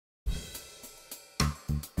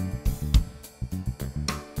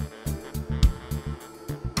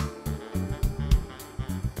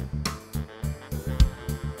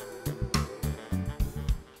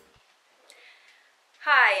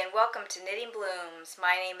welcome to Knitting Blooms.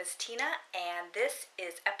 My name is Tina and this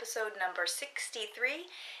is episode number 63.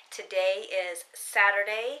 Today is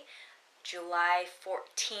Saturday, July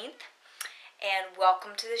 14th, and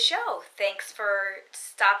welcome to the show. Thanks for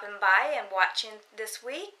stopping by and watching this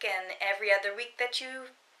week and every other week that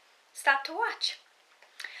you stop to watch.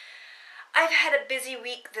 I've had a busy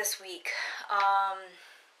week this week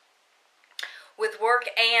with work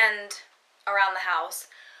and around the house.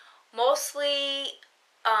 Mostly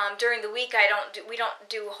during the week we don't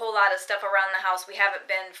do a whole lot of stuff around the house. We haven't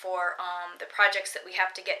been for the projects that we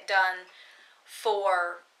have to get done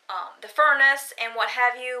for the furnace and what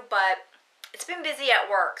have you, but it's been busy at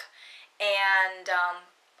work. And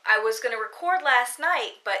I was going to record last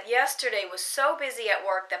night, but yesterday was so busy at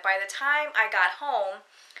work that by the time I got home,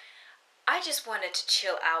 I just wanted to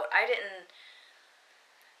chill out. I didn't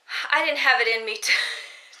have it in me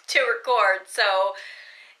to record, so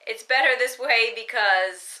it's better this way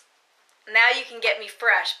because now you can get me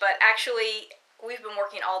fresh. But actually, we've been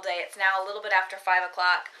working all day. It's now a little bit after 5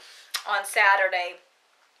 o'clock on Saturday,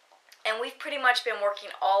 and we've pretty much been working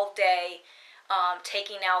all day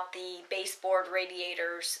taking out the baseboard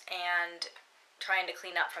radiators and trying to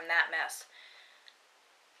clean up from that mess.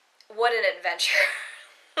 What an adventure.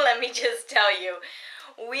 Let me just tell you.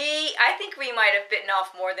 I think we might have bitten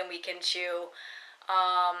off more than we can chew.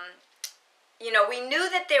 You know, we knew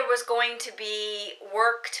that there was going to be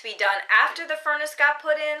work to be done after the furnace got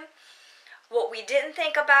put in. What we didn't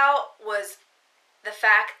think about was the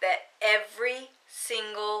fact that every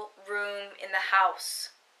single room in the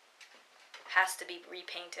house has to be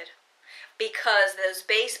repainted, because those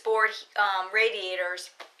baseboard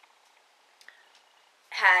radiators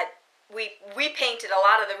we repainted a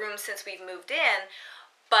lot of the rooms since we've moved in,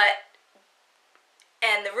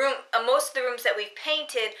 and most of the rooms that we've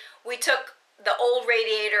painted, we took the old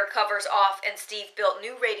radiator covers off and Steve built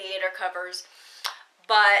new radiator covers,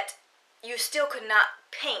 but you still could not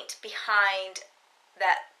paint behind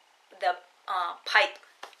the pipe.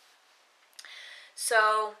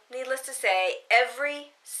 So, needless to say,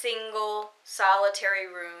 every single solitary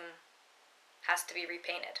room has to be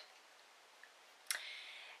repainted.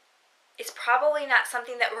 It's probably not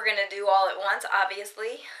something that we're going to do all at once,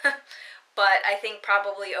 obviously, but I think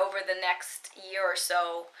probably over the next year or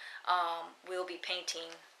so, we'll be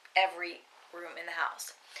painting every room in the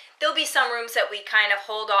house. There'll be some rooms that we kind of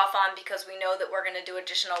hold off on because we know that we're going to do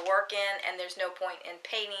additional work in, and there's no point in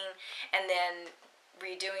painting and then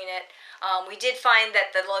redoing it. We did find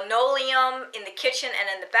that the linoleum in the kitchen and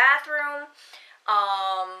in the bathroom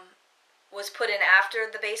was put in after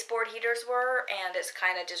the baseboard heaters were, and it's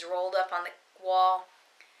kind of just rolled up on the wall.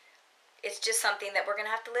 It's just something that we're going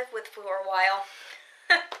to have to live with for a while.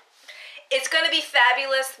 It's going to be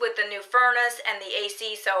fabulous with the new furnace and the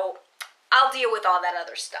AC, so I'll deal with all that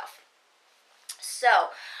other stuff.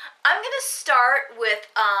 So, I'm going to start with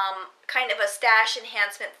kind of a stash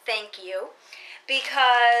enhancement thank you,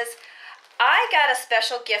 because I got a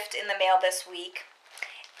special gift in the mail this week,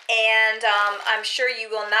 and I'm sure you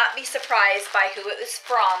will not be surprised by who it was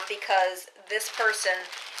from, because this person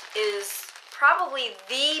is probably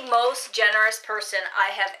the most generous person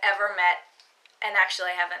I have ever met. And actually,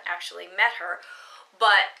 I haven't actually met her,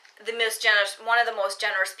 but one of the most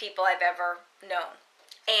generous people I've ever known.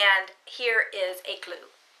 And here is a clue.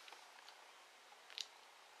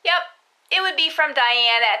 Yep, it would be from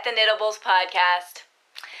Diane at the Knittables podcast.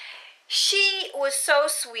 She was so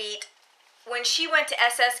sweet. When she went to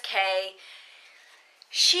SSK,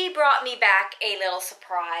 she brought me back a little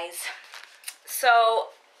surprise. So,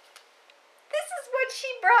 this is what she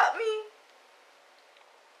brought me.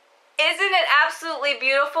 Isn't it absolutely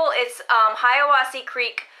beautiful? It's Hiawassee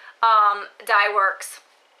Creek Dye Works.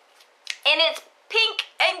 And it's pink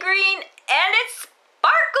and green and it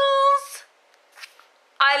sparkles.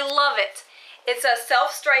 I love it. It's a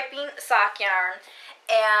self-striping sock yarn,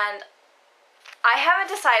 and I haven't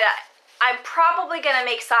decided. I'm probably going to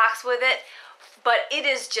make socks with it, but it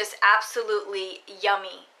is just absolutely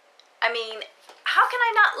yummy. I mean, how can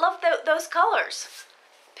I not love those colors?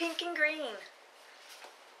 Pink and green.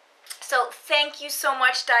 So thank you so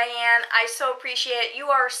much, Diane. I so appreciate it. You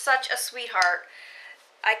are such a sweetheart.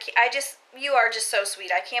 You are just so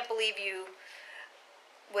sweet. I can't believe you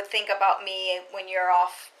would think about me when you're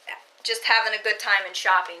off just having a good time and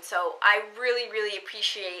shopping. So I really, really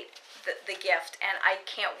appreciate the gift, and I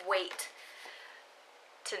can't wait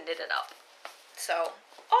to knit it up. So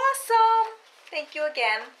awesome. Thank you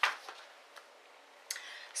again.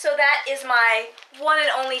 So that is my one and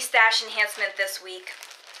only stash enhancement this week.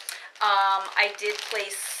 I did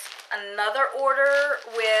place another order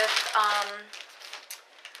with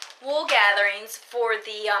wool gatherings for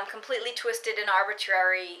the Completely Twisted and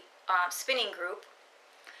Arbitrary spinning group.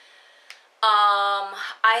 I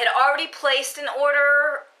had already placed an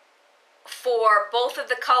order for both of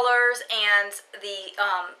the colors and the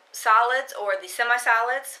solids or the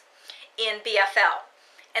semi-solids in BFL.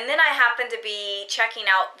 And then I happened to be checking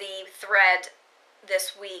out the thread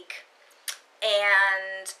this week,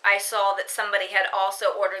 and I saw that somebody had also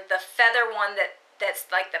ordered the feather one that's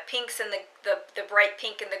like the pinks and the bright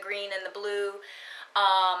pink and the green and the blue.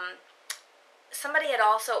 Somebody had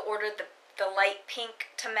also ordered the light pink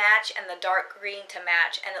to match and the dark green to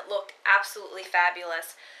match, and it looked absolutely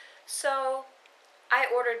fabulous. So I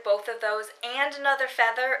ordered both of those and another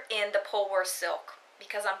feather in the Polwar silk,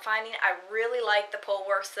 because I'm finding I really like the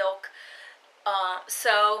Polwar silk.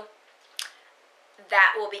 So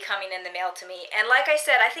that will be coming in the mail to me. And like I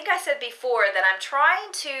said, I think I said before that I'm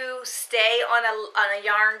trying to stay on a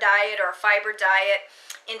yarn diet or a fiber diet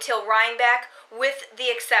until Rhinebeck, with the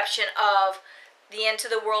exception of the Into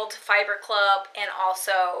the World Fiber Club and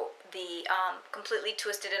also the Completely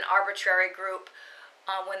Twisted and Arbitrary group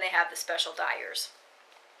when they have the special dyers.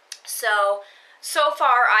 So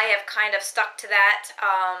far I have kind of stuck to that.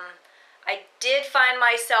 I did find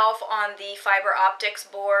myself on the Fiber Optics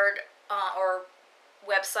board or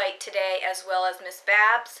website today, as well as Miss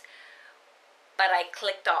Babs, but I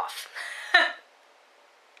clicked off.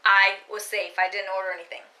 I was safe. I didn't order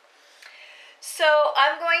anything. So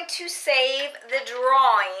I'm going to save the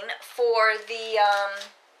drawing for the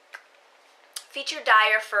featured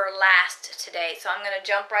dyer for last today. So I'm going to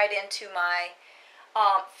jump right into my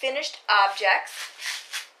finished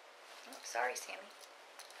objects. Oh, sorry, Sammy.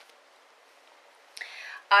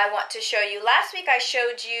 I want to show you, last week I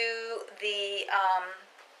showed you the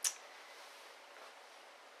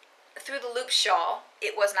through the loop shawl.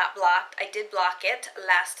 It was not blocked. I did block it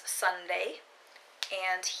last Sunday,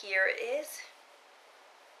 and here it is.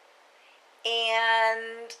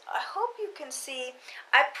 And I hope you can see,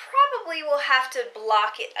 I probably will have to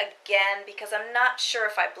block it again because I'm not sure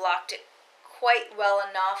if I blocked it quite well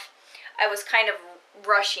enough. I was kind of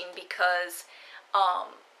rushing because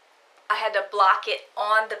I had to block it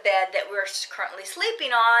on the bed that we're currently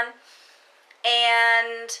sleeping on,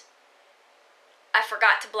 and I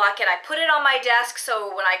forgot to block it. I put it on my desk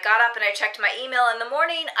so when I got up and I checked my email in the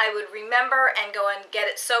morning, I would remember and go and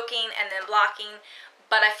get it soaking and then blocking,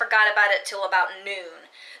 but I forgot about it till about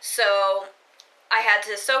noon. So I had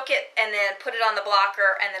to soak it and then put it on the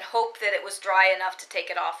blocker and then hope that it was dry enough to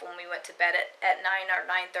take it off when we went to bed at 9 or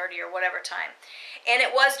 9:30 or whatever time. And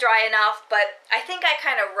it was dry enough, but I think I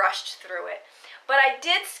kind of rushed through it. But I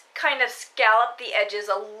did kind of scallop the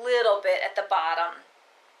edges a little bit at the bottom.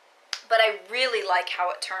 But I really like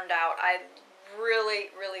how it turned out. I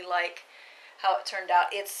really, really like how it turned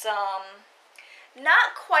out. It's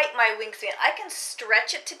not quite my wingspan. I can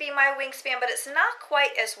stretch it to be my wingspan, but it's not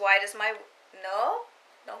quite as wide as my, no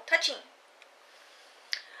touching.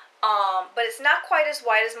 But it's not quite as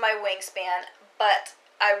wide as my wingspan, but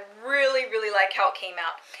I really, really like how it came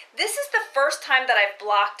out. This is the first time that I've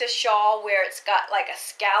blocked a shawl where it's got like a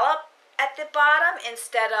scallop at the bottom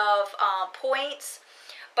instead of points,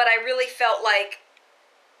 but I really felt like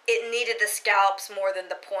it needed the scallops more than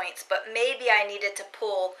the points, but maybe I needed to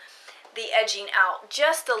pull the edging out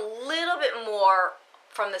just a little bit more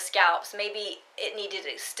from the scallops. Maybe it needed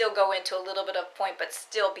to still go into a little bit of point, but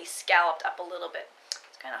still be scalloped up a little bit.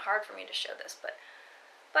 It's kind of hard for me to show this, but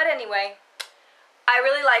anyway, I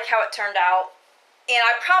really like how it turned out, and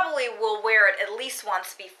I probably will wear it at least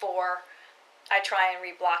once before I try and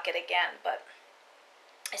reblock it again, but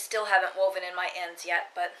I still haven't woven in my ends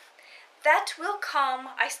yet, but that will come.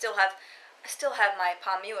 I still have my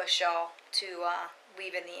Palmua shawl to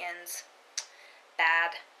weave in the ends.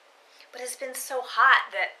 Bad. But it's been so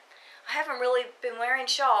hot that I haven't really been wearing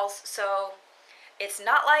shawls, so it's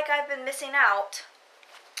not like I've been missing out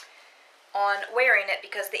on wearing it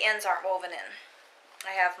because the ends aren't woven in.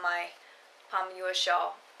 I have my Palmua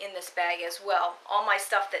shawl in this bag as well. All my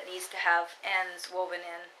stuff that needs to have ends woven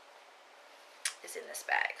in is in this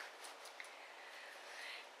bag.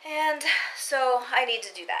 And so I need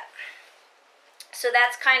to do that. So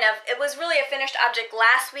that's kind of, it was really a finished object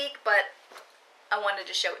last week, but I wanted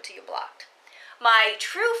to show it to you blocked. My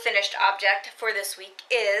true finished object for this week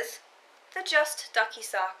is the Just Ducky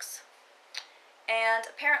socks. And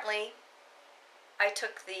apparently I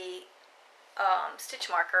took the stitch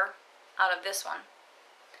marker out of this one.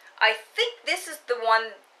 I think this is the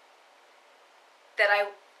one that I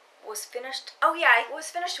was finished. Oh yeah, I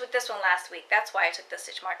was finished with this one last week. That's why I took the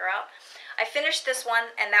stitch marker out. I finished this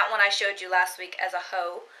one, and that one I showed you last week as a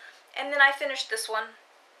hoe. And then I finished this one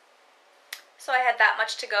So I had that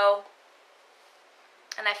much to go,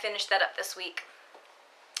 and I finished that up this week.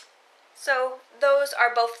 So those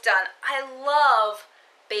are both done. I love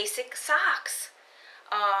basic socks.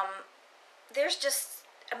 There's just,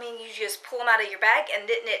 I mean, you just pull them out of your bag and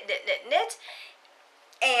knit, knit, knit, knit, knit.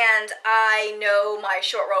 And I know my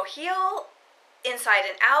short row heel inside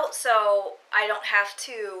and out, so I don't have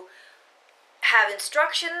to have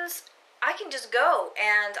instructions. I can just go,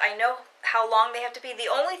 and I know how long they have to be.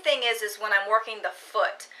 The only thing is when I'm working the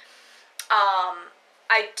foot,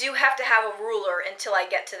 I do have to have a ruler until I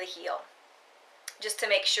get to the heel, just to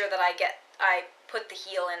make sure that I put the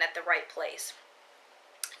heel in at the right place,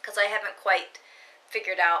 because I haven't quite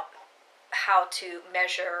figured out how to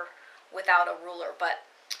measure without a ruler. But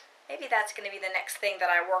maybe that's going to be the next thing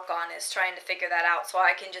that I work on, is trying to figure that out, so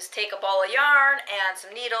I can just take a ball of yarn and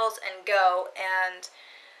some needles and go, and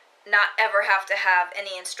not ever have to have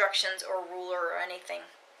any instructions or ruler or anything.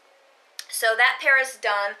 So that pair is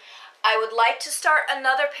done. I would like to start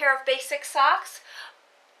another pair of basic socks,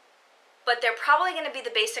 but they're probably going to be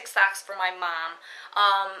the basic socks for my mom.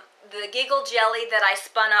 The Giggle Jelly that I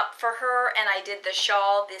spun up for her, and I did the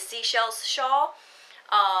shawl, the seashells shawl.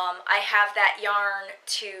 I have that yarn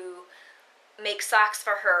to make socks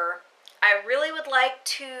for her. I really would like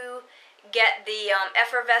to get the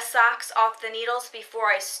Effervescent socks off the needles before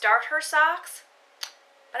I start her socks,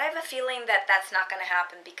 but I have a feeling that that's not going to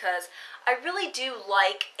happen, because I really do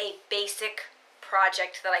like a basic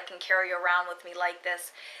project that I can carry around with me like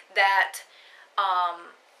this, that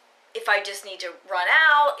if I just need to run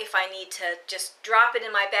out, if I need to just drop it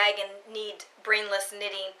in my bag and need brainless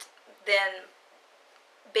knitting, then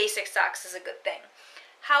basic socks is a good thing.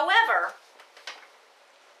 However,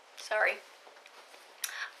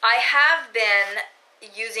 I have been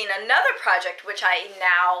using another project, which I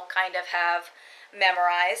now kind of have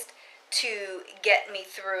memorized, to get me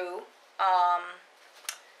through,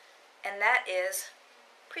 and that is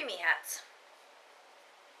preemie hats.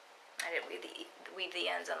 I didn't weave the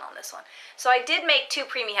ends in on this one. So I did make 2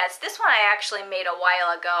 preemie hats. This one I actually made a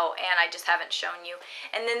while ago, and I just haven't shown you.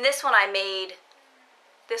 And then this one I made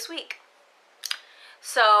this week.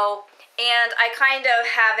 So, and I kind of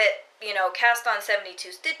have it, you know, cast on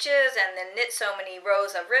 72 stitches, and then knit so many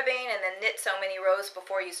rows of ribbing, and then knit so many rows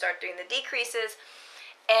before you start doing the decreases.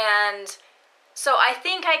 And so I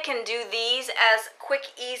think I can do these as quick,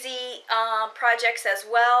 easy projects as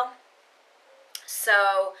well.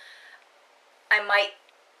 So I might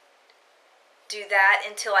do that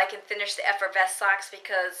until I can finish the Effervescent socks,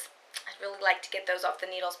 because I'd really like to get those off the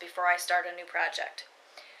needles before I start a new project.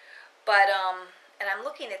 But, and I'm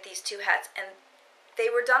looking at these 2 hats, and they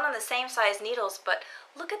were done on the same size needles, but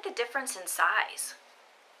look at the difference in size.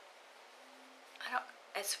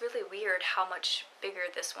 It's really weird how much bigger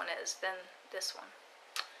this one is than this one.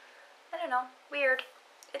 I don't know, weird.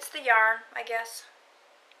 It's the yarn, I guess.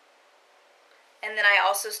 And then I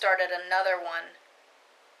also started another one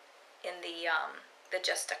in the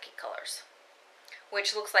Just Stucky colors,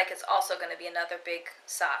 which looks like it's also going to be another big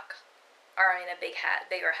sock, or I mean a big hat,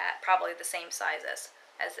 bigger hat, probably the same size as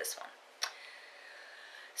this one.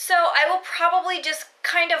 So I will probably just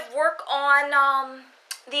kind of work on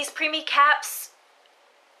these preemie caps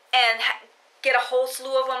and get a whole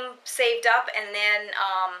slew of them saved up, and then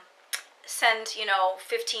send, you know,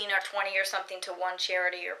 15 or 20 or something to one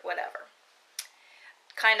charity or whatever.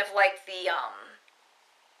 Kind of like the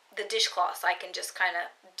dishcloths. I can just kind of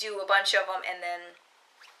do a bunch of them, and then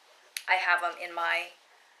I have them in my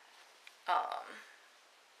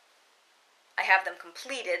I have them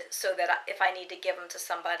completed, so that if I need to give them to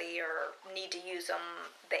somebody or need to use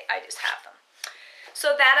them, I just have them.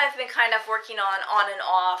 So that I've been kind of working on and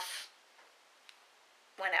off,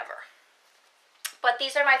 whenever. But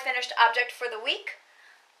these are my finished object for the week.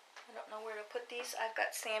 I don't know where to put these. I've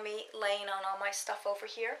got Sammy laying on all my stuff over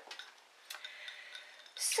here.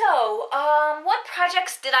 So, what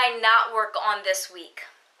projects did I not work on this week?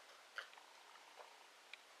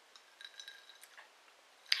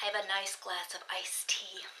 I have a nice glass of iced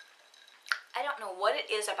tea. I don't know what it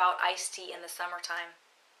is about iced tea in the summertime.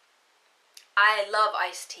 I love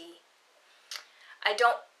iced tea.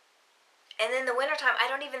 And in the wintertime, I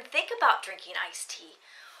don't even think about drinking iced tea.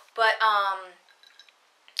 But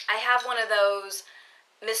I have one of those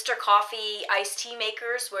Mr. Coffee iced tea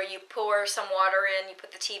makers where you pour some water in, you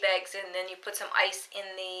put the tea bags in, then you put some ice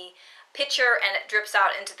in the pitcher, and it drips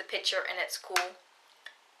out into the pitcher, and it's cool.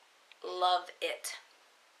 Love it.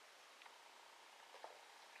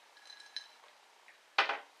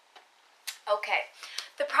 Okay,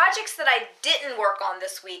 the projects that I didn't work on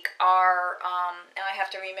this week are, now I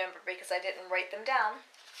have to remember because I didn't write them down.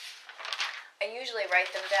 I usually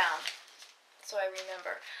write them down. So I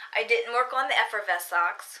remember. I didn't work on the effervescent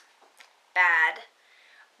socks. Bad.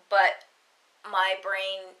 But my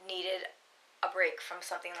brain needed a break from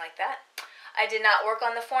something like that. I did not work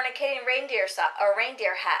on the fornicating reindeer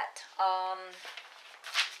hat.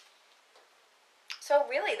 So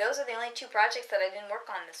really, those are the only 2 projects that I didn't work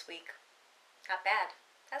on this week. Not bad.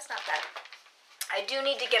 That's not bad. I do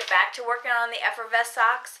need to get back to working on the effervescent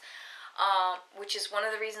socks, which is one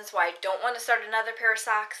of the reasons why I don't want to start another pair of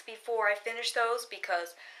socks before I finish those,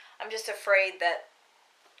 because I'm just afraid that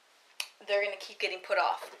they're going to keep getting put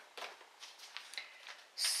off.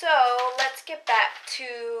 So let's get back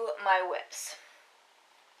to my whips.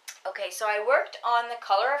 Okay, so I worked on the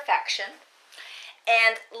Color Affection,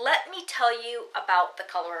 and let me tell you about the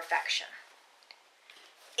Color Affection.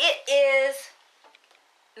 It is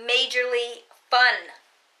majorly fun.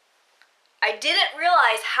 I didn't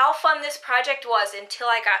realize how fun this project was until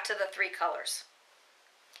I got to the 3 colors.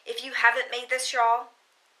 If you haven't made this shawl,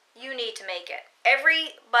 you need to make it.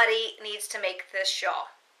 Everybody needs to make this shawl.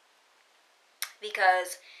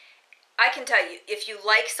 Because I can tell you, if you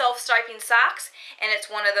like self-striping socks, and it's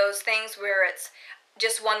one of those things where it's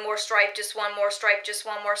just one more stripe, just one more stripe, just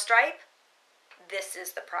one more stripe, this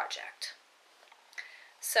is the project.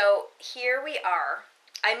 So here we are.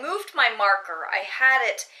 I moved my marker. I had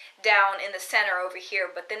it down in the center over here,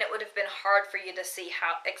 but then it would have been hard for you to see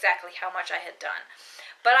exactly how much I had done.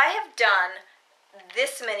 But I have done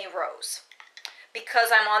this many rows because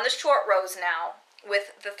I'm on the short rows now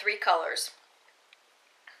with the 3 colors.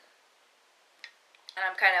 And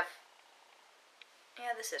I'm kind of,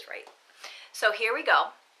 yeah, this is right. So here we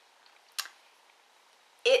go.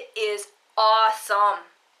 It is awesome.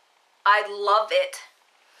 I love it.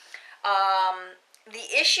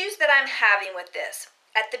 The issues that I'm having with this,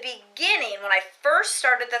 at the beginning, when I first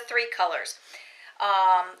started the 3 colors,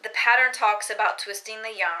 the pattern talks about twisting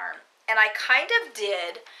the yarn, and I kind of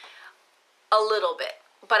did a little bit,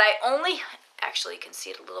 but I only, actually you can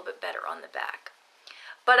see it a little bit better on the back,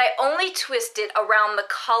 but I only twisted around the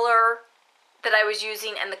color that I was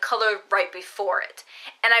using and the color right before it.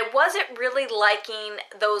 And I wasn't really liking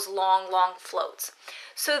those long floats.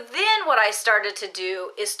 So then what I started to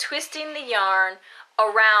do is twisting the yarn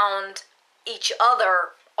around each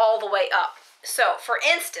other all the way up. So for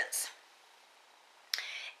instance,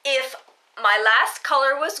 if my last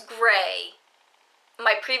color was gray,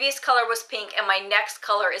 my previous color was pink, and my next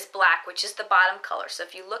color is black, which is the bottom color. So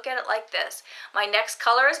if you look at it like this, my next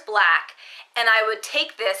color is black, and I would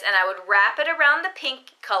take this and I would wrap it around the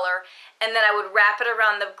pink color, and then I would wrap it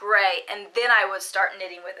around the gray, and then I would start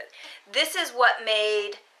knitting with it. This is what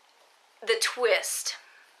made the twist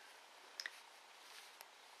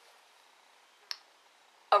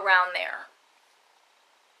around there,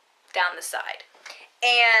 down the side.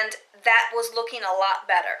 And that was looking a lot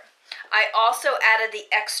better. I also added the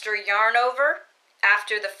extra yarn over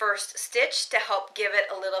after the first stitch to help give it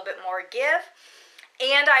a little bit more give.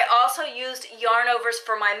 And I also used yarn overs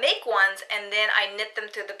for my make ones, and then I knit them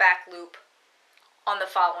through the back loop on the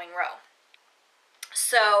following row.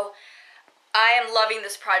 So I am loving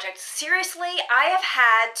this project. Seriously, I have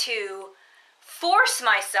had to force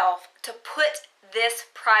myself to put this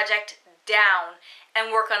project down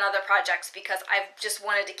and work on other projects because I've just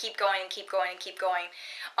wanted to keep going and keep going and keep going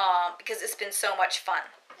because it's been so much fun.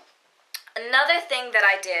 Another thing that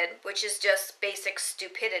I did, which is just basic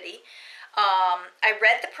stupidity, I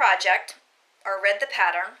read the project, or read the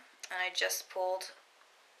pattern, and I just pulled,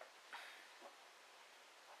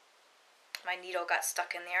 my needle got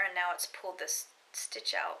stuck in there, and now it's pulled this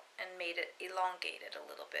stitch out and made it elongated a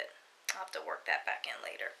little bit. I'll have to work that back in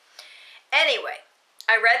later. Anyway,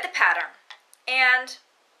 I read the pattern, and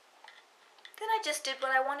then I just did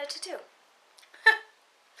what I wanted to do.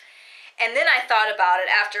 And then I thought about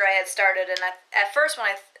it after I had started, and at first when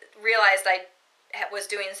I realized I was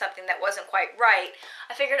doing something that wasn't quite right,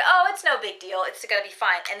 I figured, oh, it's no big deal, it's gonna be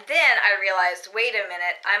fine. And then I realized, wait a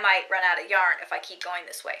minute, I might run out of yarn if I keep going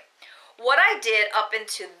this way. What I did up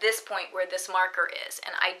into this point where this marker is,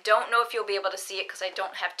 and I don't know if you'll be able to see it because I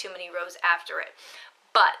don't have too many rows after it,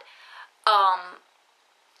 but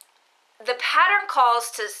the pattern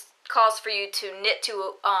calls for you to knit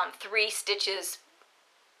to 3 stitches,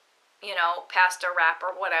 you know, past a wrap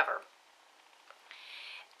or whatever.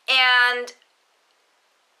 And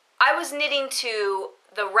I was knitting to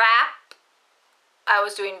the wrap. I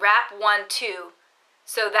was doing wrap 1, 2.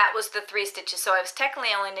 So that was the 3 stitches. So I was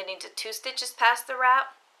technically only knitting to 2 stitches past the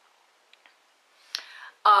wrap.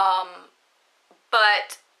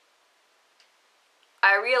 But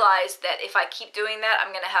I realized that if I keep doing that,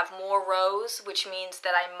 I'm going to have more rows, which means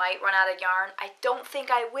that I might run out of yarn. I don't think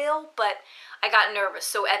I will, but I got nervous.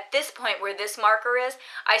 So at this point where this marker is,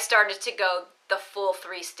 I started to go the full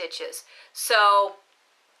 3 stitches. So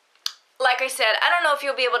like I said, I don't know if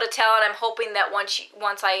you'll be able to tell, and I'm hoping that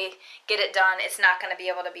once I get it done, it's not going to be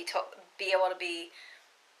able to be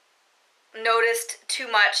noticed too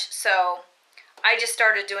much. So I just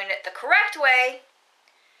started doing it the correct way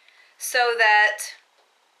so that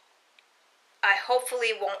I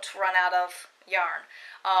hopefully won't run out of yarn.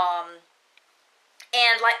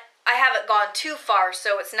 And like I haven't gone too far,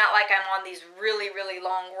 so it's not like I'm on these really, really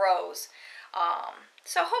long rows.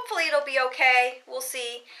 So hopefully it'll be okay. We'll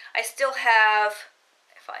see. I still have,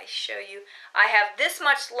 if I show you, I have this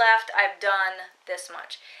much left. I've done this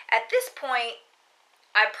much. At this point,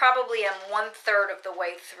 I probably am 1/3 of the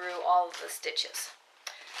way through all of the stitches.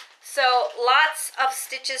 So lots of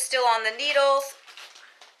stitches still on the needles.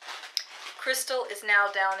 Crystal is now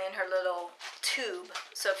down in her little tube,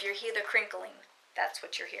 so if you hear the crinkling, that's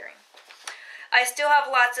what you're hearing. I still have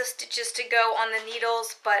lots of stitches to go on the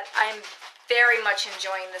needles, but I'm very much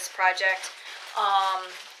enjoying this project.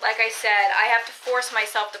 Like I said, I have to force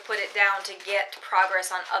myself to put it down to get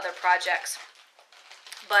progress on other projects,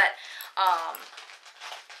 but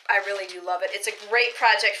I really do love it. It's a great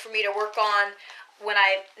project for me to work on when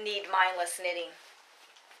I need mindless knitting,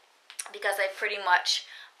 because I pretty much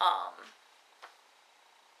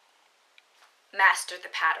mastered the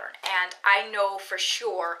pattern, and I know for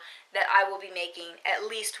sure that I will be making at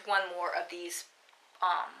least one more of these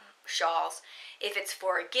shawls, if it's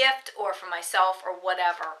for a gift or for myself or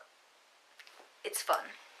whatever. It's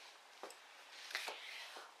fun.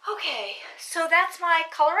 Okay, so that's my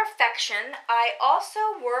color affection. I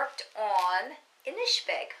also worked on Inish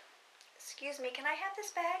bag. Excuse me, can I have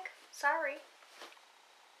this bag? Sorry.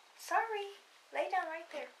 Sorry. Lay down right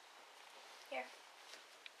there. Here.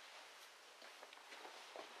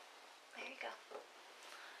 There you go.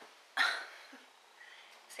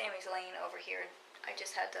 Sammy's laying over here. I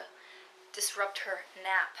just had to disrupt her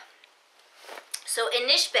nap. So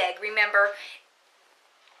Inish bag, remember,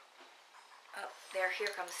 oh, here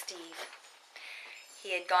comes Steve.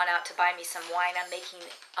 He had gone out to buy me some wine. I'm making,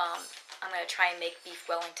 I'm going to try and make beef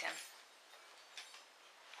Wellington.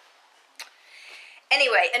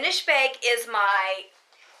 Anyway, Inish bag is my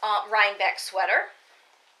Rhinebeck sweater.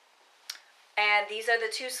 And these are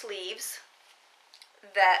the 2 sleeves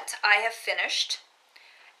that I have finished.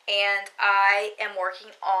 And I am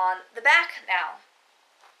working on the back now.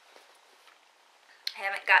 I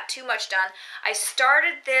haven't got too much done. I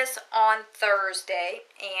started this on Thursday,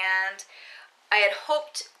 and I had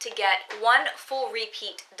hoped to get 1 full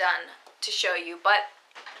repeat done to show you, but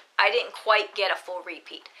I didn't quite get a full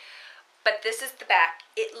repeat. But this is the back.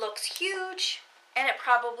 It looks huge, and it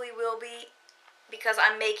probably will be, because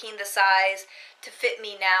I'm making the size to fit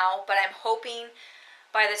me now, but I'm hoping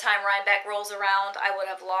by the time Rhinebeck rolls around, I would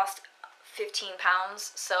have lost 15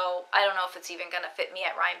 pounds, so I don't know if it's even going to fit me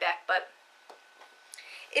at Rhinebeck, but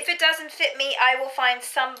if it doesn't fit me, I will find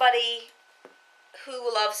somebody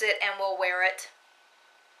who loves it and will wear it.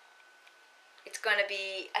 It's going to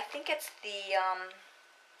be, I think it's the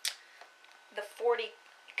 40,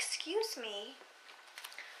 excuse me,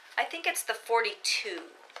 I think it's the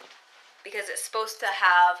 42, because it's supposed to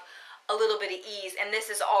have a little bit of ease, and this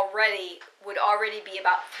is would already be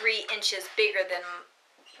about 3 inches bigger than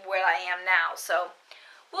where I am now, so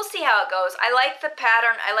we'll see how it goes. I like the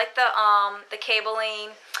pattern. I like the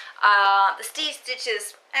cabling. The Steve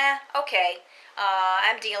stitches, okay.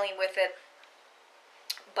 I'm dealing with it,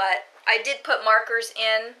 but I did put markers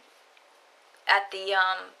in at the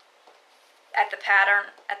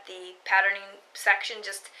patterning section,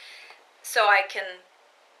 just so I can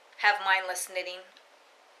have mindless knitting.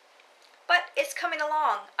 But it's coming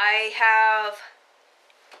along. I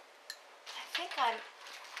think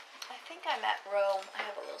I'm at row, I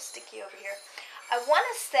have a little sticky over here. I want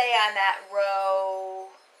to say I'm at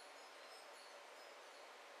row,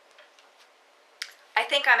 I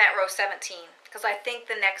think I'm at row 17, because I think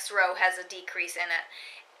the next row has a decrease in it.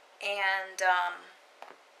 And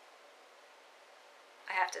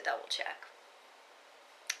I have to double check.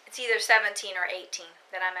 It's either 17 or 18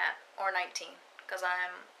 that I'm at, or 19, because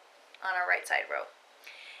I'm on a right side row.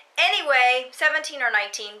 Anyway, 17 or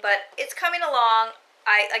 19, but it's coming along.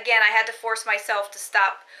 Again, I had to force myself to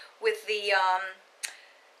stop with the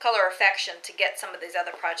color affection to get some of these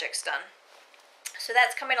other projects done. So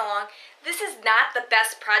that's coming along. This is not the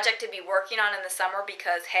best project to be working on in the summer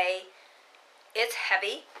because, hey, it's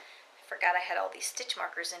heavy. I forgot I had all these stitch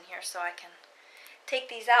markers in here so I can take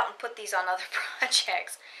these out and put these on other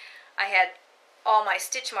projects. I had all my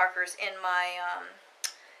stitch markers in my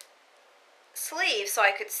sleeve so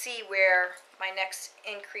I could see where my next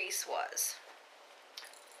increase was.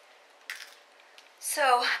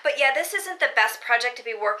 So, but yeah, this isn't the best project to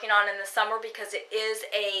be working on in the summer because it is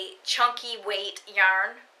a chunky weight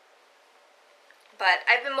yarn. But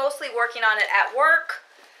I've been mostly working on it at work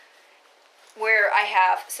where I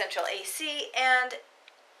have central AC, and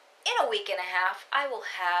in a week and a half I will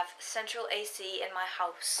have central AC in my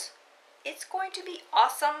house. It's going to be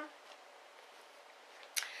awesome.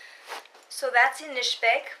 So that's in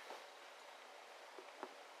Nishbeg.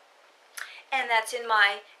 And that's in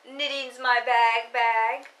my Knitting's My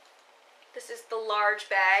bag. This is the large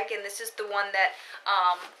bag, and this is the one that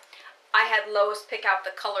I had Lois pick out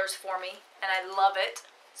the colors for me, and I love it.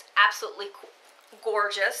 It's absolutely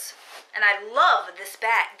gorgeous, and I love this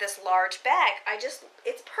bag, this large bag.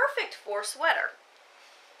 It's perfect for a sweater.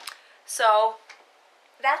 So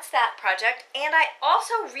that's that project, and I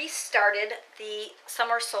also restarted the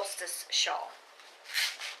summer solstice shawl,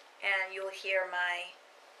 and you'll hear my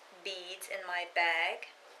beads in my bag.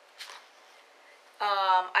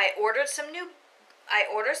 I ordered some new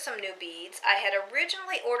beads. I had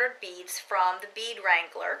originally ordered beads from the Bead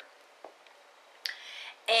Wrangler,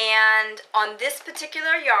 and on this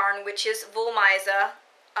particular yarn, which is Woolmiza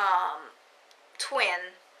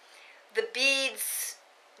Twin, the beads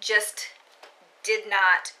just did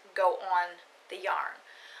not go on the yarn.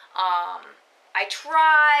 I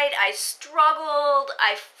tried, I struggled,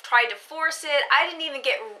 I tried to force it. I didn't even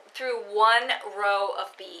get through one row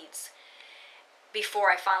of beads before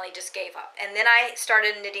I finally just gave up. And then I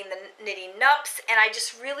started knitting nups, and I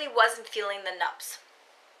just really wasn't feeling the nups.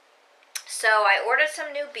 So I ordered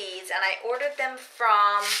some new beads, and I ordered them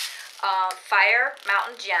from Fire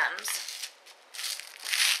Mountain Gems.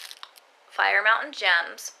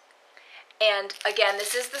 And again,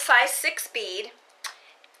 this is the size 6 bead.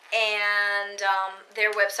 And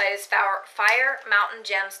their website is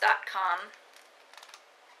firemountaingems.com.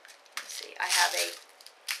 Let's see, I have a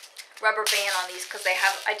rubber band on these because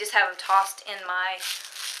I just have them tossed in my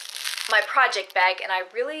project bag, and I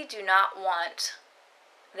really do not want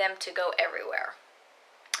them to go everywhere.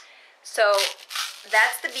 So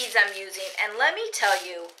that's the beads I'm using, and let me tell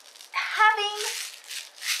you, having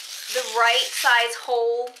the right size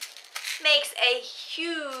hole makes a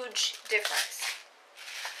huge difference.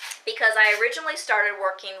 Because I originally started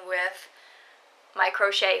working with my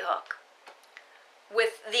crochet hook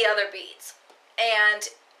with the other beads, and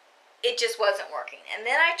it just wasn't working. And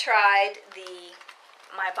then I tried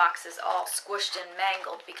my box is all squished and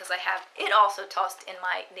mangled because I have it also tossed in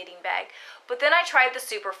my knitting bag. But then I tried the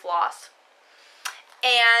Super Floss,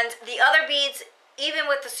 and the other beads, even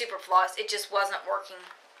with the Super Floss, it just wasn't working.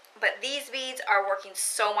 But these beads are working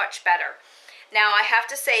so much better. Now I have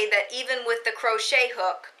to say that even with the crochet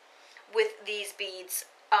hook, with these beads,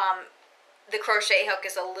 the crochet hook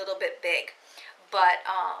is a little bit big, but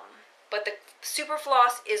the Super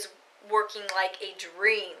Floss is working like a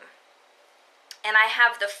dream. And I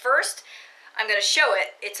have the first, I'm going to show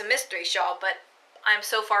it, it's a mystery shawl, but I'm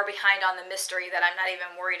so far behind on the mystery that I'm not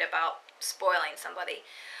even worried about spoiling somebody.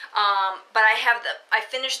 But I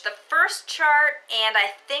finished the first chart, and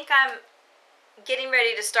I think I'm getting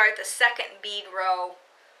ready to start the second bead row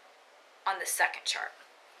on the second chart.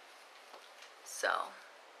 So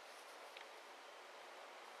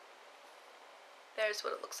there's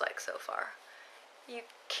what it looks like so far. You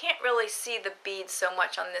can't really see the beads so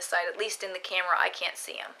much on this side, at least in the camera I can't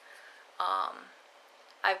see them.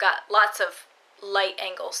 I've got lots of light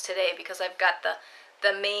angles today because I've got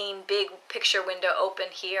the main big picture window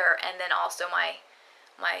open here, and then also my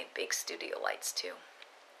big studio lights too.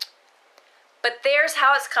 But there's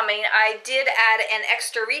how it's coming. I did add an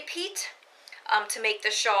extra repeat to make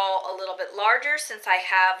the shawl a little bit larger, since I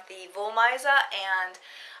have the Woolmiza, and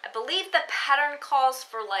I believe the pattern calls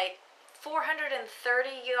for like 430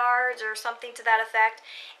 yards or something to that effect,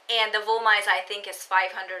 and the Woolmiza I think is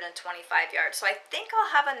 525 yards. So I think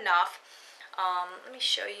I'll have enough. Let me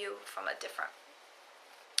show you from a different.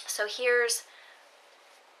 So here's,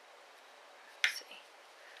 let's see,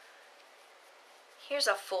 here's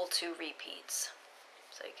a full 2 repeats,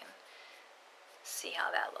 so you can see how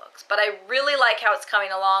that looks. But I really like how it's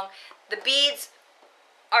coming along. The beads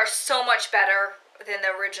are so much better than the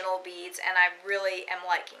original beads, and I really am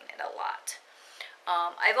liking it a lot.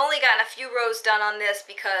 I've only gotten a few rows done on this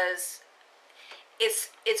because it's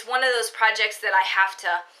one of those projects that I have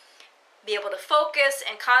to be able to focus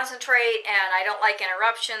and concentrate, and I don't like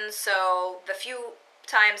interruptions. So the few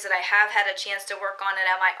times that I have had a chance to work on it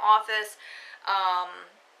at my office,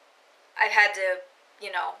 I've had to,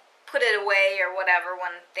 you know, put it away or whatever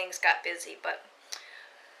when things got busy, but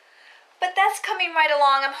that's coming right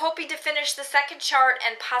along. I'm hoping to finish the second chart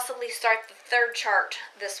and possibly start the third chart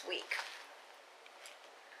this week.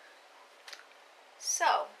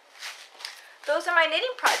 So, those are my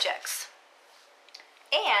knitting projects.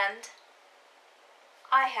 And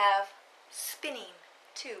I have spinning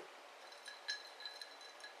too.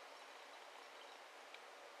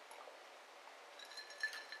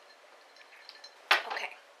 Okay,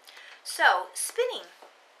 so spinning.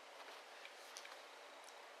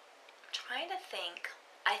 I'm trying to think.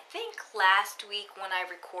 I think last week when I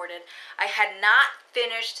recorded, I had not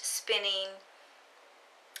finished spinning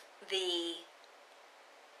the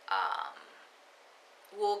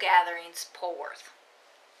Wool Gatherings Polworth.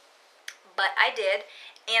 But I did,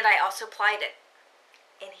 and I also plied it.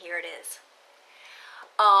 And here it is.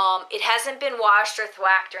 It hasn't been washed or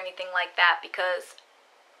thwacked or anything like that because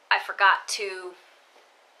I forgot to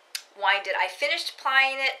wind it. I finished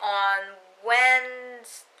plying it on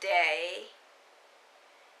Wednesday.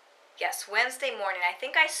 Yes, Wednesday morning. I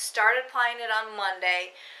think I started plying it on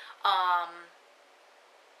Monday.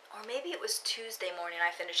 Or maybe it was Tuesday morning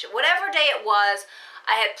I finished it. Whatever day it was,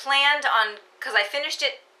 I had planned on, because I finished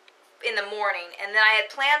it in the morning, and then I had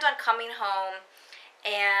planned on coming home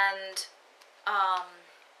and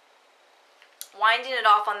winding it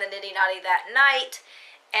off on the Nitty Notty that night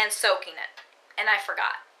and soaking it, and I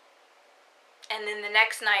forgot. And then the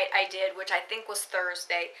next night I did, which I think was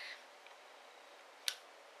Thursday,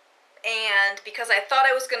 and because I thought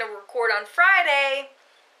I was going to record on Friday,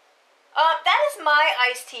 that is my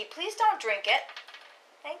iced tea. Please don't drink it.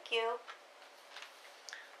 Thank you.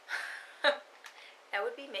 That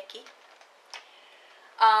would be Mickey.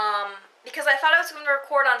 Because I thought I was going to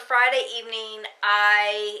record on Friday evening,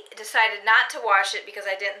 I decided not to wash it because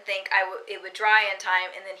I didn't think it would dry in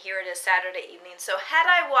time, and then here it is Saturday evening. So had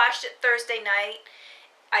I washed it Thursday night,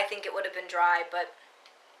 I think it would have been dry, but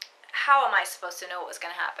how am I supposed to know what was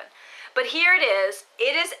going to happen? But here it is.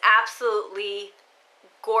 It is absolutely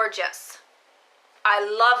gorgeous. I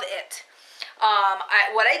love it.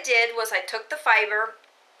 What I did was I took the fiber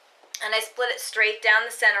and I split it straight down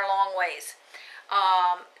the center long ways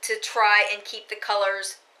to try and keep the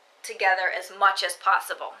colors together as much as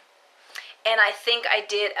possible. And I think I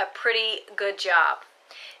did a pretty good job.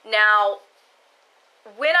 Now,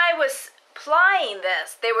 when I was plying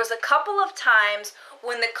this, there was a couple of times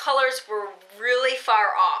when the colors were really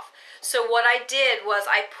far off. So what I did was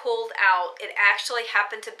I pulled out, it actually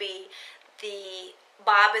happened to be the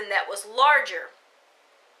bobbin that was larger.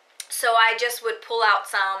 So I just would pull out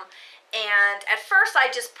some, and at first I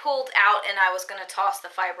just pulled out and I was going to toss the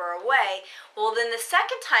fiber away. Well, then the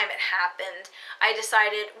second time it happened, I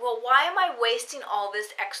decided, well, why am I wasting all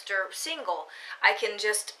this extra single? I can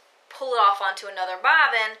just pull it off onto another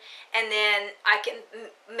bobbin, and then I can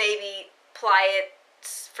maybe ply it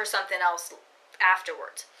for something else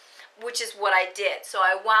afterwards, which is what I did. So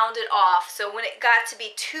I wound it off. So when it got to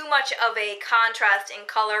be too much of a contrast in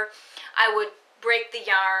color, I would break the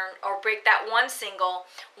yarn or break that one single,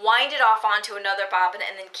 wind it off onto another bobbin,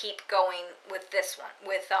 and then keep going with this one,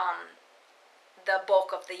 with the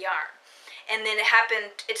bulk of the yarn. And then it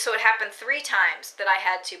happened 3 times that I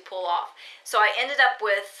had to pull off. So I ended up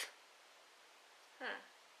with,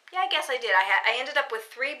 yeah, I guess I did. I ended up with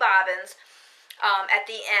 3 bobbins at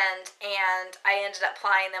the end, and I ended up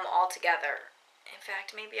plying them all together. In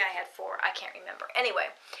fact, maybe I had 4. I can't remember. Anyway,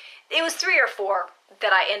 it was 3 or 4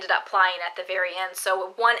 that I ended up plying at the very end.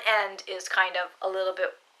 So one end is kind of a little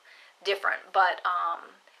bit different, but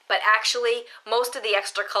actually most of the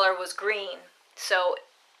extra color was green, so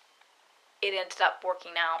it ended up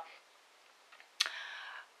working out.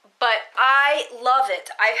 But I love it.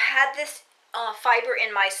 I've had this fiber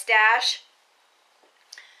in my stash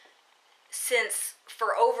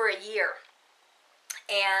for over a year,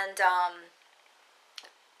 and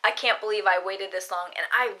I can't believe I waited this long, and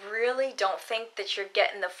I really don't think that you're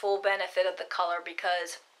getting the full benefit of the color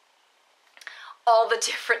because all the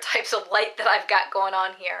different types of light that I've got going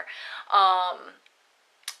on here.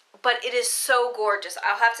 But it is so gorgeous.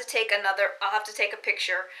 I'll have to take a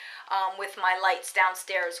picture with my lights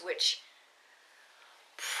downstairs, which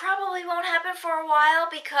probably won't happen for a while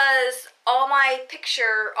because all my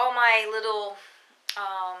little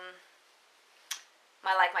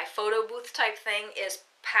my photo booth type thing is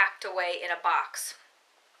packed away in a box.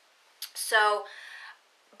 So,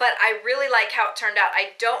 but I really like how it turned out.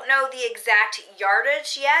 I don't know the exact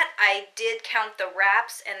yardage yet. I did count the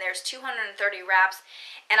wraps, and there's 230 wraps,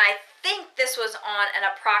 and I think this was on an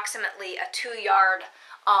approximately a 2-yard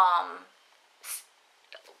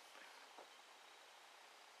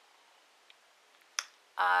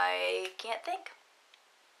I can't think.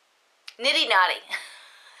 Nitty Knotty.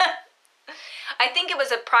 I think it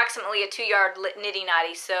was approximately a 2-yard nitty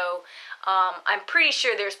knotty, so I'm pretty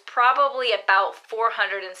sure there's probably about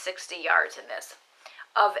 460 yards in this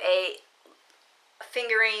of a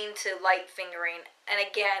fingering to light fingering. And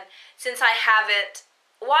again, since I haven't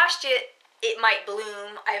washed it, it might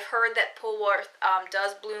bloom. I've heard that Pullworth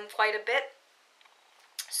does bloom quite a bit,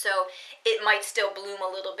 so it might still bloom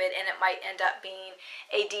a little bit, and it might end up being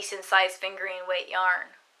a decent sized fingering weight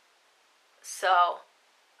yarn. So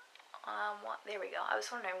there we go. I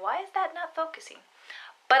was wondering, why is that not focusing?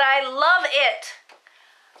 But I love it.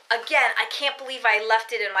 Again, I can't believe I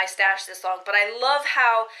left it in my stash this long, but I love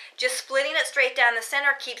how just splitting it straight down the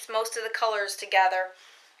center keeps most of the colors together.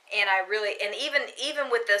 And I really, and even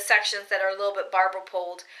with the sections that are a little bit barber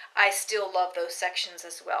pulled, I still love those sections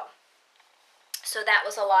as well. So that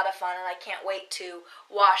was a lot of fun, and I can't wait to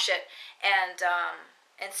wash it and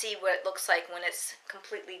see what it looks like when it's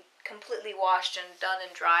completely washed and done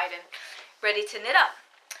and dried and ready to knit up.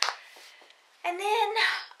 And then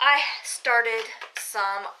I started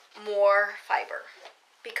some more fiber,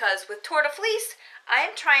 because with Tour de Fleece, I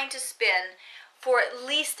am trying to spin for at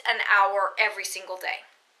least an hour every single day.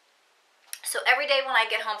 So every day when I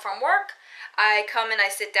get home from work, I come and I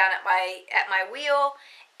sit down at my wheel,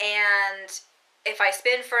 and if I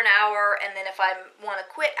spin for an hour, and then if I want to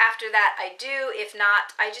quit after that, I do. If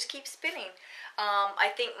not, I just keep spinning. I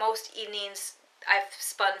think most evenings I've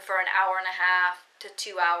spun for an hour and a half to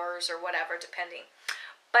 2 hours or whatever, depending.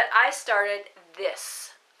 But I started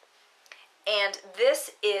this, and this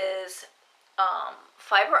is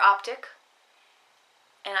fiber optic,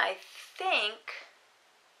 and I think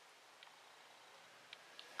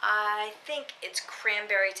it's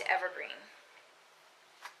cranberry to evergreen.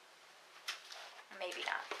 Maybe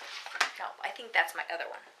not. No, I think that's my other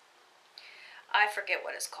one. I forget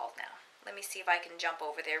what it's called now. Let me see if I can jump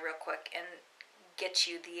over there real quick and get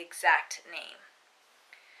you the exact name.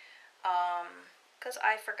 Because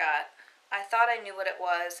I forgot. I thought I knew what it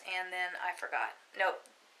was, and then I forgot. Nope.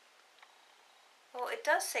 Well, it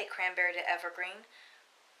does say cranberry to evergreen,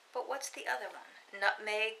 but what's the other one?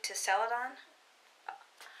 Nutmeg to celadon?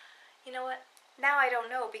 You know what? Now I don't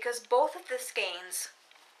know, because both of the skeins,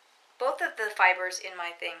 both of the fibers in my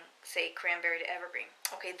thing say cranberry to evergreen.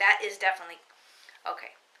 Okay, that is definitely,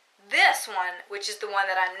 okay. This one, which is the one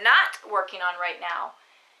that I'm not working on right now,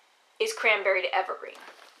 is cranberry to evergreen.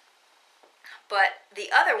 But the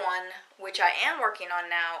other one, which I am working on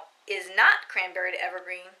now, is not cranberry to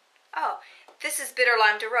evergreen. Oh, this is bitter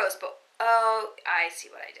lime to rose, but, oh, I see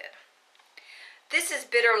what I did. This is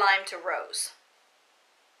bitter lime to rose.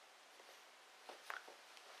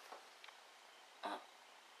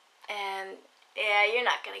 And yeah, you're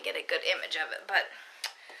not going to get a good image of it, but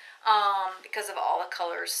because of all the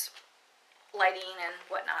colors, lighting and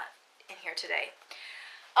whatnot in here today.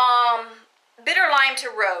 Bitter lime to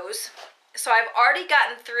rose. So I've already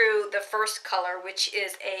gotten through the first color, which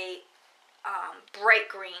is a bright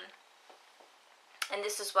green. And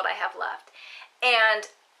this is what I have left. And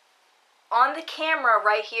on the camera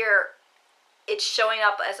right here, it's showing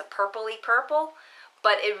up as a purpley purple,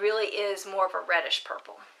 but it really is more of a reddish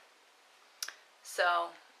purple.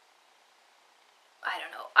 So, I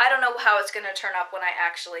don't know. I don't know how it's going to turn up when I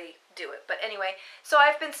actually do it. But anyway, so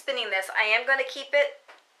I've been spinning this. I am going to keep it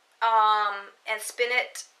and spin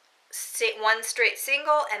it one straight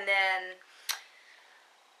single and then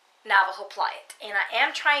Navajo ply it. And I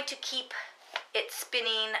am trying to keep it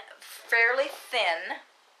spinning fairly thin.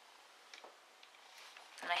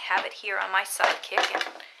 And I have it here on my sidekick. And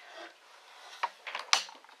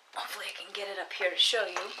hopefully I can get it up here to show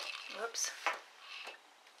you. Whoops.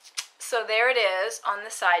 So there it is on the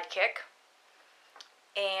sidekick,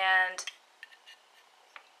 and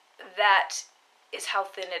that is how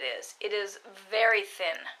thin it is. It is very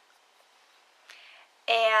thin,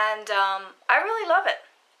 and I really love it.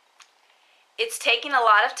 It's taking a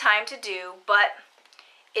lot of time to do, but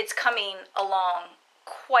it's coming along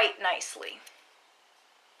quite nicely.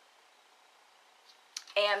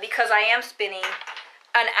 And because I am spinning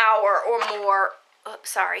an hour or more,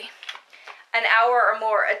 an hour or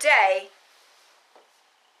more a day,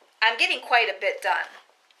 I'm getting quite a bit done.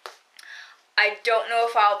 I don't know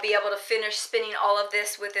if I'll be able to finish spinning all of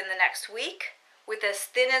this within the next week, with as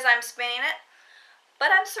thin as I'm spinning it, but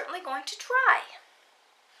I'm certainly going to try.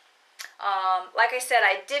 Like I said,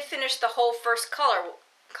 I did finish the whole first color.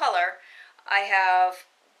 I have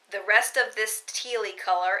the rest of this tealy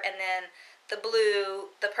color, and then the blue,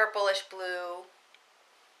 the purplish blue,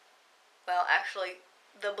 well, actually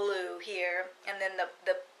the blue here, and then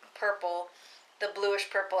the purple, the bluish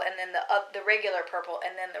purple, and then the regular purple,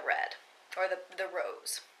 and then the red, or the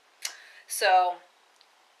rose. So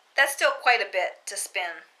that's still quite a bit to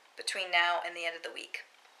spin between now and the end of the week.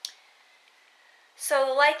 So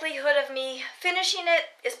the likelihood of me finishing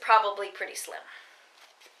it is probably pretty slim.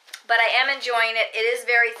 But I am enjoying it. It is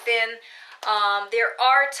very thin. There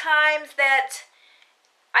are times that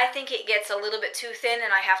I think it gets a little bit too thin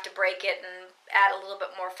and I have to break it and add a little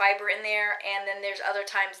bit more fiber in there. And then there's other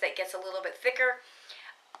times that gets a little bit thicker.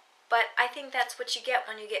 But I think that's what you get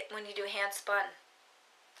when you do hand spun.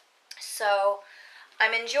 So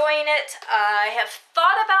I'm enjoying it. I have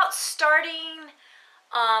thought about starting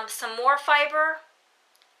some more fiber,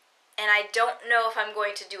 and I don't know if I'm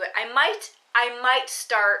going to do it. I might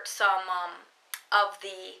start some of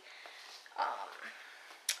the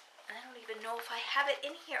I don't even know if I have it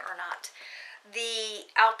in here or not. The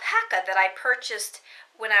alpaca that I purchased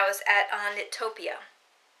when I was at Knittopia.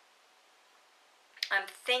 I'm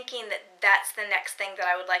thinking that that's the next thing that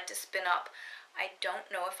I would like to spin up. I don't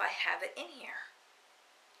know if I have it in here.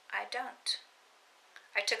 I don't.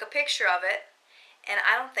 I took a picture of it, and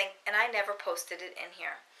I never posted it in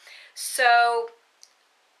here. So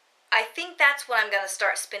I think that's what I'm going to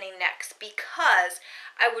start spinning next, because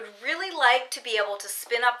I would really like to be able to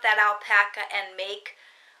spin up that alpaca and make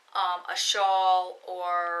a shawl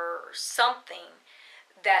or something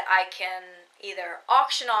that I can either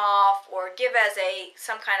auction off or give as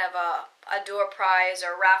some kind of a door prize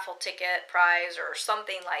or raffle ticket prize or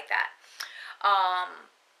something like that.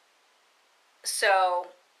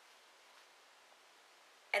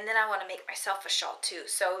 And then I want to make myself a shawl too.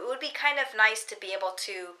 So it would be kind of nice to be able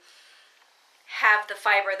to have the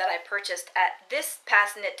fiber that I purchased at this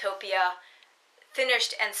past Knittopia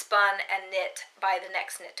finished and spun and knit by the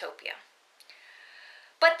next Knittopia.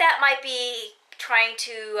 But that might be trying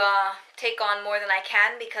to take on more than I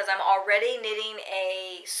can, because I'm already knitting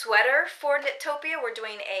a sweater for Knittopia. We're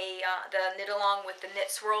doing the Knit Along with the Knit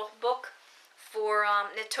Swirl book for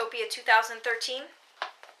Knittopia 2013.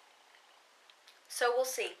 So we'll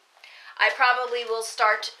see. I probably will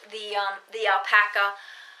start the alpaca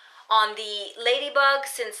on the ladybug,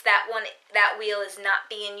 since that wheel is not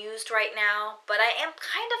being used right now. But I am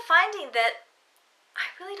kind of finding that I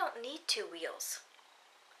really don't need 2 wheels,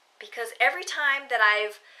 because every time that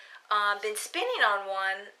I've been spinning on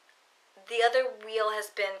one, the other wheel has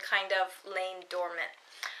been kind of laying dormant.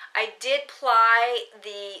 I did ply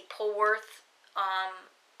the Polworth,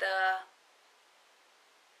 the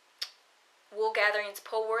Wool Gatherings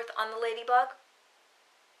Polworth on the ladybug.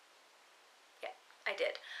 Yeah, I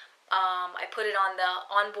did. I put it on the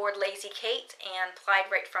Onboard Lazy Kate and plied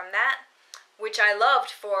right from that, which I loved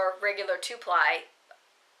for regular 2-ply.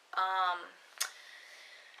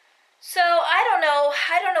 So I don't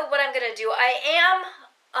know what I'm gonna do. I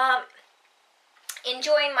am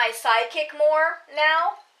enjoying my sidekick more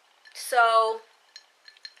now, so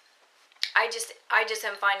I just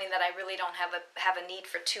am finding that I really don't have a need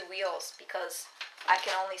for 2 wheels, because I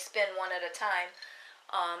can only spin one at a time.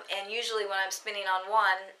 And usually when I'm spinning on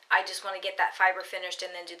one, I just want to get that fiber finished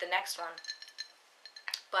and then do the next one.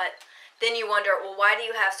 But then you wonder, well, why do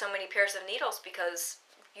you have so many pairs of needles? Because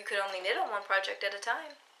you can only knit on one project at a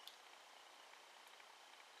time.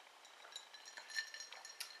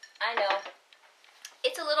 I know.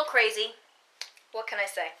 It's a little crazy. What can I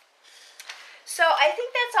say? So I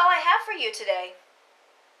think that's all I have for you today.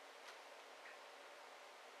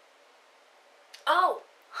 Oh,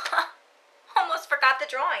 almost forgot the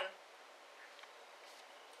drawing.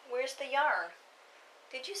 Where's the yarn?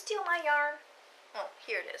 Did you steal my yarn? Oh,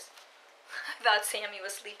 here it is. I thought Sammy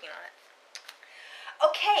was sleeping on it.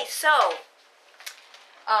 Okay, so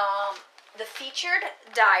the featured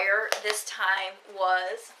dyer this time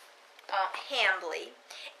was Hambly.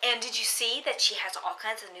 And did you see that she has all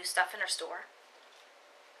kinds of new stuff in her store?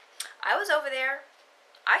 I was over there.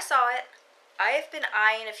 I saw it. I have been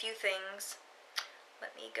eyeing a few things.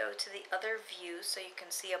 Let me go to the other view so you can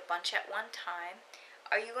see a bunch at one time.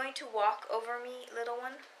 Are you going to walk over me, little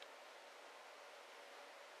one?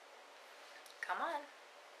 Come on.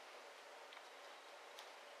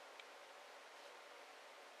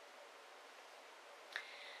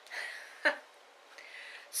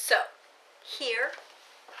 So, here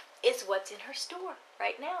is what's in her store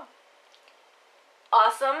right now.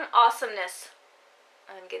 Awesome, awesomeness.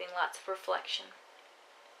 I'm getting lots of reflection.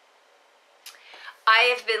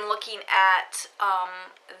 I have been looking at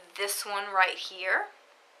this one right here.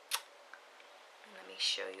 Let me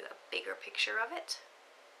show you a bigger picture of it.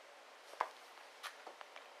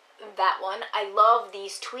 That one. I love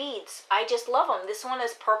these tweeds. I just love them. This one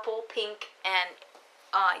is purple, pink, and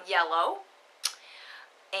yellow.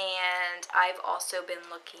 And And I've also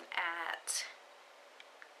been looking at,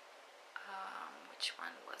 which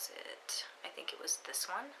one was it? I think it was this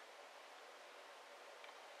one.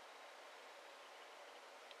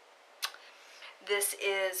 This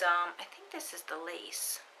is, I think this is the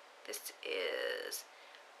lace. This is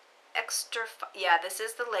extra, yeah, this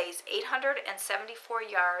is the lace. 874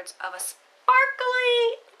 yards of a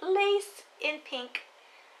sparkly lace in pink.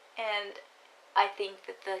 And I think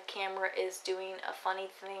that the camera is doing a funny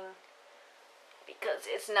thing because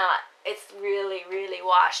it's not, it's really, really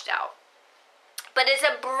washed out. But it's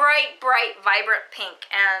a bright, bright, vibrant pink.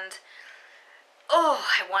 And, oh,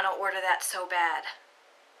 I want to order that so bad.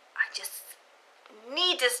 I just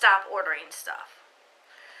need to stop ordering stuff.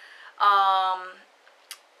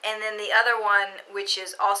 And then the other one, which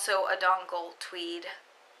is also a dongle tweed,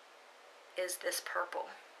 is this purple.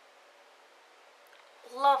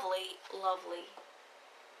 Lovely, lovely.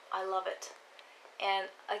 I love it. And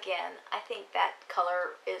again, I think that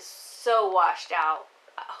color is so washed out.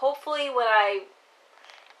 Hopefully when I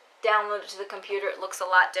download it to the computer, it looks a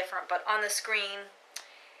lot different, but on the screen,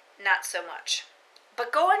 not so much.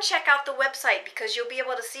 But go and check out the website because you'll be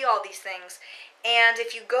able to see all these things. And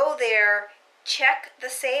if you go there, check the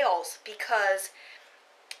sales because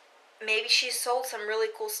maybe she's sold some really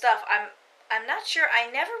cool stuff. I'm not sure.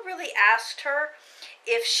 I never really asked her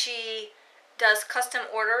if she does custom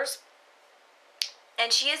orders.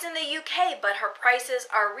 And she is in the UK, but her prices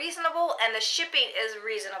are reasonable and the shipping is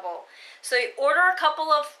reasonable. So you order a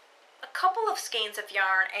couple of skeins of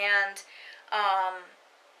yarn and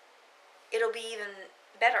it'll be even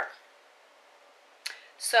better.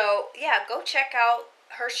 So yeah, go check out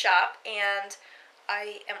her shop, and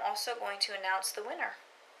I am also going to announce the winner.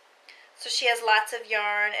 So she has lots of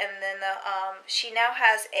yarn, and then she now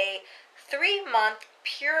has a 3-month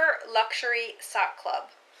pure luxury sock club.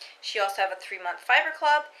 She also have a 3-month fiber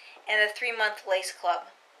club and a 3-month lace club.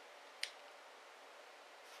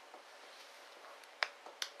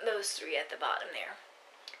 Those 3 at the bottom there.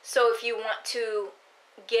 So if you want to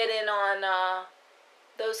get in on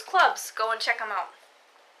those clubs, go and check them out.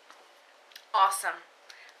 Awesome.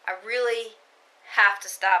 I really have to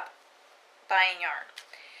stop buying yarn.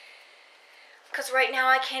 Because right now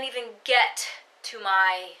I can't even get to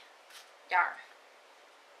my yarn.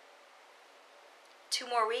 2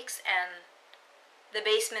 more weeks and the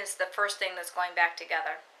basement is the first thing that's going back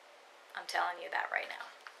together. I'm telling you that right now.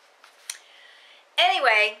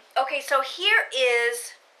 Anyway, okay, so here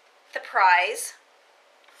is the prize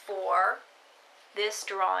for this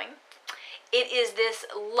drawing. It is this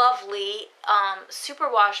lovely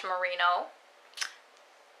superwash merino,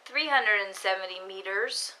 370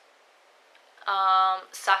 meters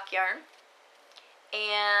sock yarn,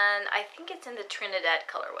 and I think it's in the Trinidad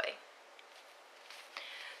colorway.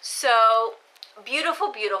 So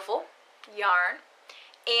beautiful, beautiful yarn,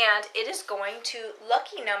 and it is going to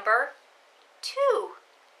lucky number 2.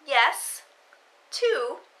 Yes,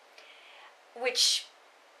 2, which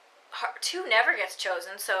 2 never gets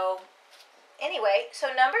chosen. So anyway, so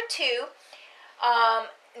number 2,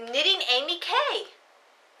 Knitting Amy K.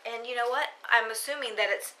 And you know what? I'm assuming that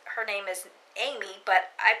her name is Amy, but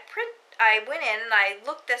I went in and I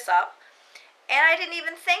looked this up, and I didn't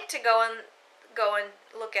even think to go and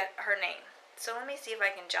look at her name. So let me see if I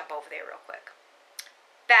can jump over there real quick.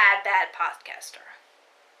 Bad podcaster.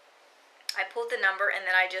 I pulled the number and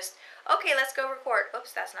then I just, okay, let's go record.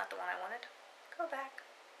 Oops, that's not the one I wanted. Go back.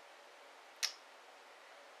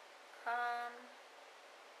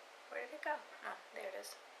 Where did it go? Oh, there it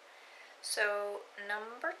is. So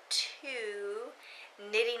number 2,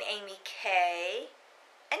 Knitting Amy K.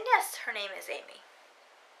 And yes, her name is Amy.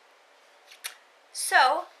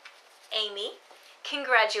 So, Amy,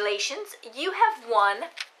 congratulations. You have won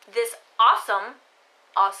this awesome,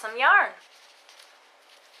 awesome yarn.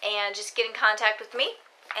 And just get in contact with me,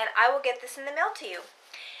 and I will get this in the mail to you.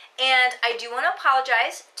 And I do want to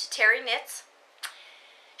apologize to Terry Knits.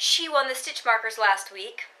 She won the stitch markers last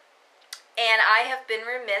week, and I have been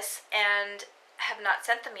remiss and have not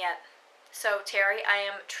sent them yet. So Terry, I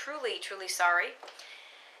am truly, truly sorry.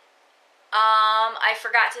 I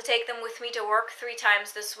forgot to take them with me to work 3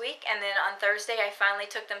 times this week, and then on Thursday I finally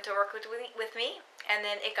took them to work with me, and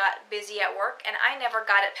then it got busy at work, and I never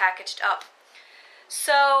got it packaged up.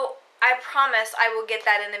 So I promise I will get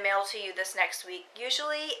that in the mail to you this next week.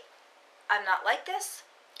 Usually I'm not like this,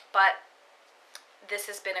 but this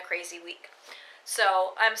has been a crazy week.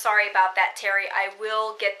 So I'm sorry about that, Terry. I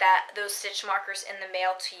will get those stitch markers in the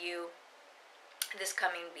mail to you this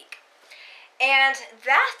coming week. And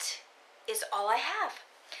that is all I have.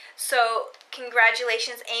 So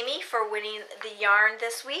congratulations, Amy, for winning the yarn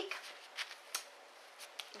this week.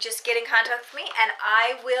 just get in contact with me and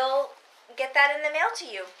I will get that in the mail to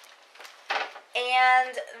you.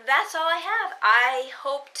 And that's all I have. I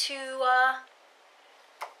hope to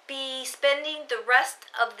be spending the rest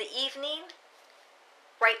of the evening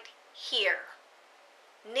right here.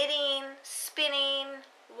 Knitting, spinning,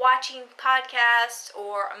 watching podcasts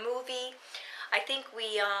or a movie. I think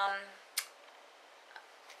we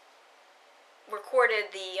recorded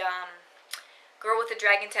the Girl with the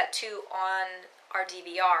Dragon Tattoo on our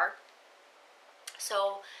DVR.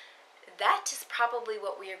 So that is probably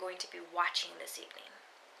what we are going to be watching this evening.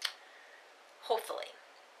 Hopefully.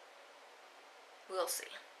 We'll see.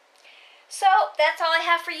 So that's all I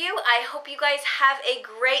have for you. I hope you guys have a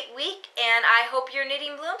great week, and I hope you're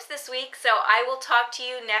knitting blooms this week. So I will talk to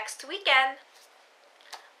you next weekend.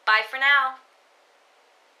 Bye for now.